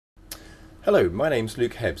Hello, my name's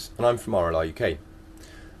Luke Hebbs and I'm from RLR UK.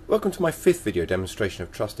 Welcome to my 5th video demonstration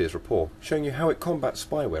of Trusteer's Rapport, showing you how it combats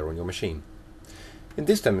spyware on your machine. In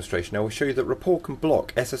this demonstration I will show you that Rapport can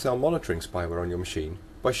block SSL monitoring spyware on your machine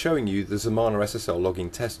by showing you the Zemana SSL logging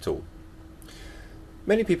test tool.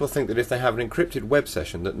 Many people think that if they have an encrypted web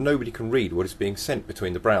session that nobody can read what is being sent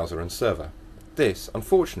between the browser and server. This,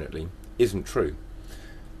 unfortunately, isn't true.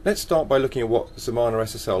 Let's start by looking at what Zemana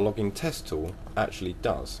SSL logging test tool actually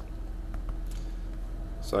does.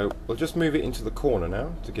 So we'll just move it into the corner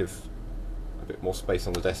now to give a bit more space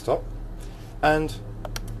on the desktop, and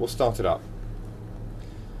we'll start it up.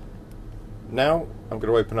 Now I'm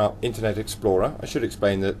going to open up Internet Explorer. I should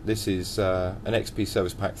explain that this is an XP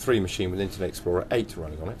Service Pack 3 machine with Internet Explorer 8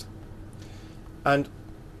 running on it. And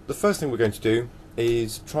the first thing we're going to do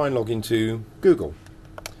is try and log into Google.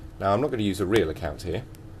 Now I'm not going to use a real account here,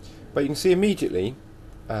 but you can see immediately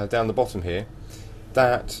down the bottom here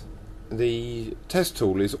that the test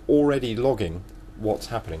tool is already logging what's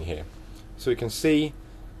happening here. So we can see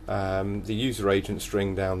the user agent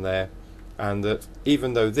string down there, and that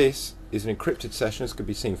even though this is an encrypted session, as can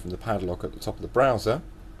be seen from the padlock at the top of the browser,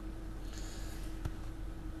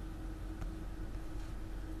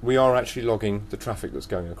 we are actually logging the traffic that's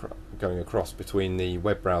going across between the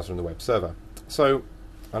web browser and the web server. So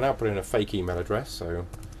I now put in a fake email address, so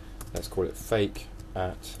let's call it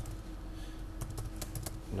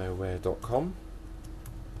fake@nowhere.com,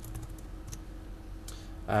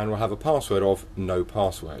 and we'll have a password of no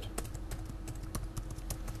password.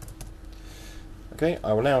 Okay,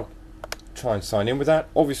 I will now try and sign in with that.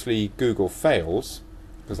 Obviously Google fails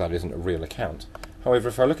because that isn't a real account. However,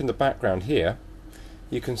 if I look in the background here,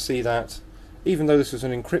 you can see that even though this was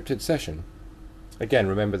an encrypted session, again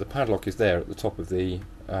remember the padlock is there at the top of the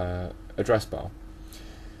address bar,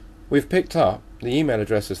 we've picked up the email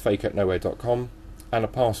address as fake@nowhere.com and a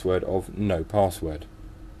password of no password.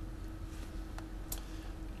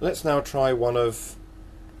 Let's now try one of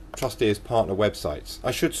Trusteer's partner websites.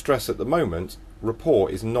 I should stress at the moment Rapport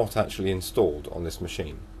is not actually installed on this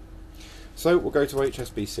machine. So we'll go to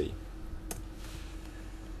HSBC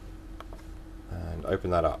and open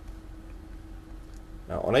that up.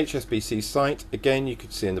 Now on HSBC's site, again you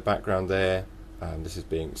could see in the background there this is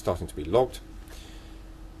starting to be logged.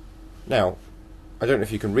 Now I don't know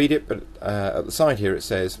if you can read it, but at the side here it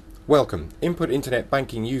says, welcome, input internet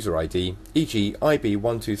banking user ID, e.g.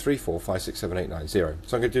 IB1234567890.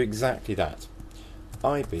 So I'm going to do exactly that.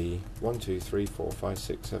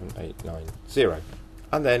 IB1234567890.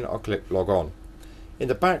 And then I'll click log on. In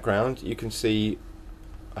the background you can see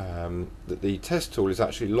that the test tool is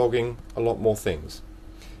actually logging a lot more things.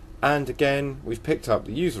 And again we've picked up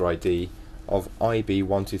the user ID of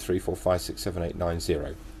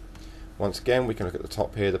IB1234567890. Once again, we can look at the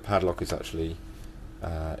top here, the padlock is actually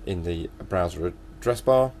in the browser address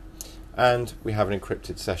bar, and we have an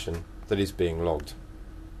encrypted session that is being logged.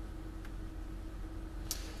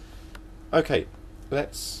 Okay,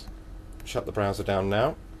 let's shut the browser down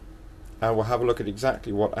now, and we'll have a look at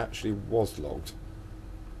exactly what actually was logged.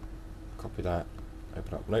 Copy that,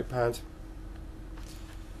 open up Notepad.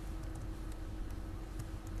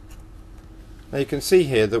 Now you can see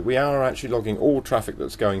here that we are actually logging all traffic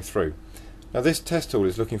that's going through. Now this test tool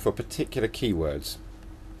is looking for particular keywords.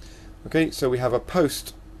 Okay, so we have a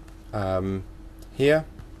post here,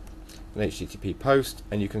 an HTTP post,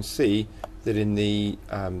 and you can see that in the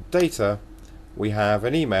data we have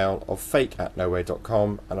an email of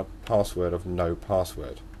fake@nowhere.com and a password of no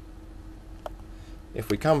password. If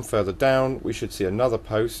we come further down, we should see another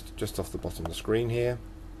post just off the bottom of the screen here,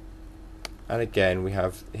 and again we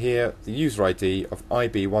have here the user ID of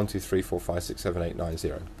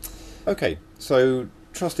IB1234567890. Okay, so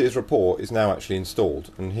Trusteer's Rapport is now actually installed,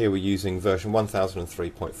 and here we're using version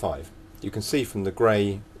 1003.5. You can see from the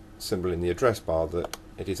grey symbol in the address bar that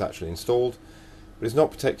it is actually installed, but it's not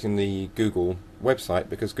protecting the Google website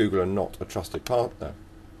because Google are not a trusted partner.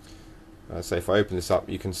 So if I open this up,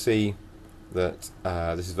 you can see that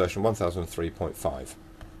this is version 1003.5.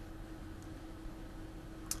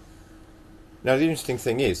 Now the interesting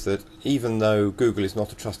thing is that even though Google is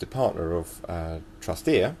not a trusted partner of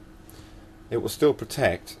Trusteer, it will still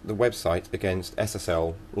protect the website against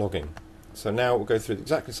SSL logging. So now we'll go through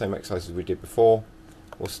exactly the same exercise as we did before.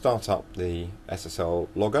 We'll start up the SSL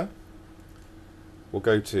logger. We'll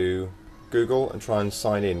go to Google and try and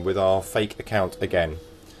sign in with our fake account again.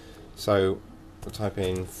 So we'll type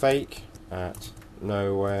in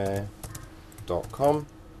fake@nowhere.com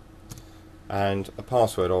and a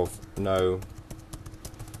password of no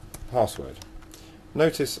password.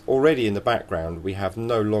 Notice already in the background we have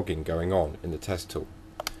no logging going on in the test tool.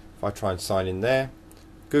 If I try and sign in there,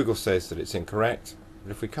 Google says that it's incorrect, but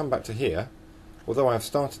if we come back to here, although I have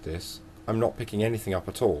started this, I'm not picking anything up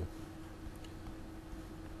at all.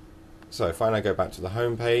 So if I now go back to the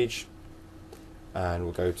home page, and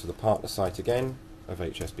we'll go to the partner site again of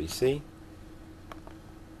HSBC,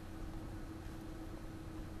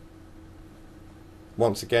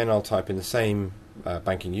 once again I'll type in the same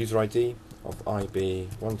banking user ID of IB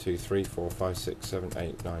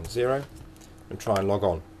 12345678990 and try and log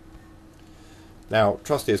on. Now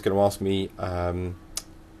Trusteer is going to ask me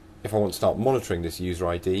if I want to start monitoring this user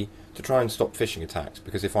ID to try and stop phishing attacks,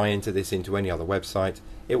 because if I enter this into any other website,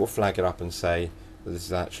 it will flag it up and say that this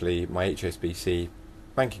is actually my HSBC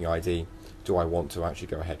banking ID. Do I want to actually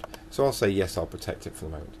go ahead? So I'll say yes, I'll protect it for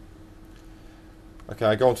the moment. Okay,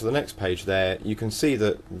 I go on to the next page there. You can see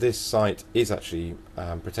that this site is actually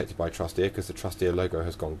protected by Trusteer because the Trusteer logo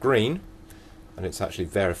has gone green and it's actually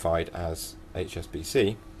verified as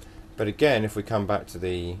HSBC. But again, if we come back to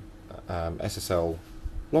the SSL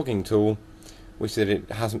logging tool, we see that it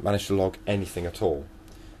hasn't managed to log anything at all.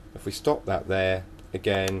 If we stop that there,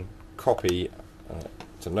 again, copy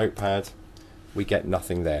to Notepad, we get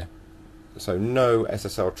nothing there. So no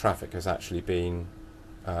SSL traffic has actually been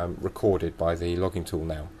recorded by the logging tool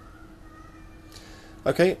now.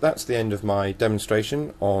 Okay, that's the end of my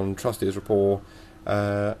demonstration on Trusteer's Rapport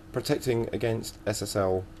protecting against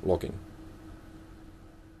SSL logging.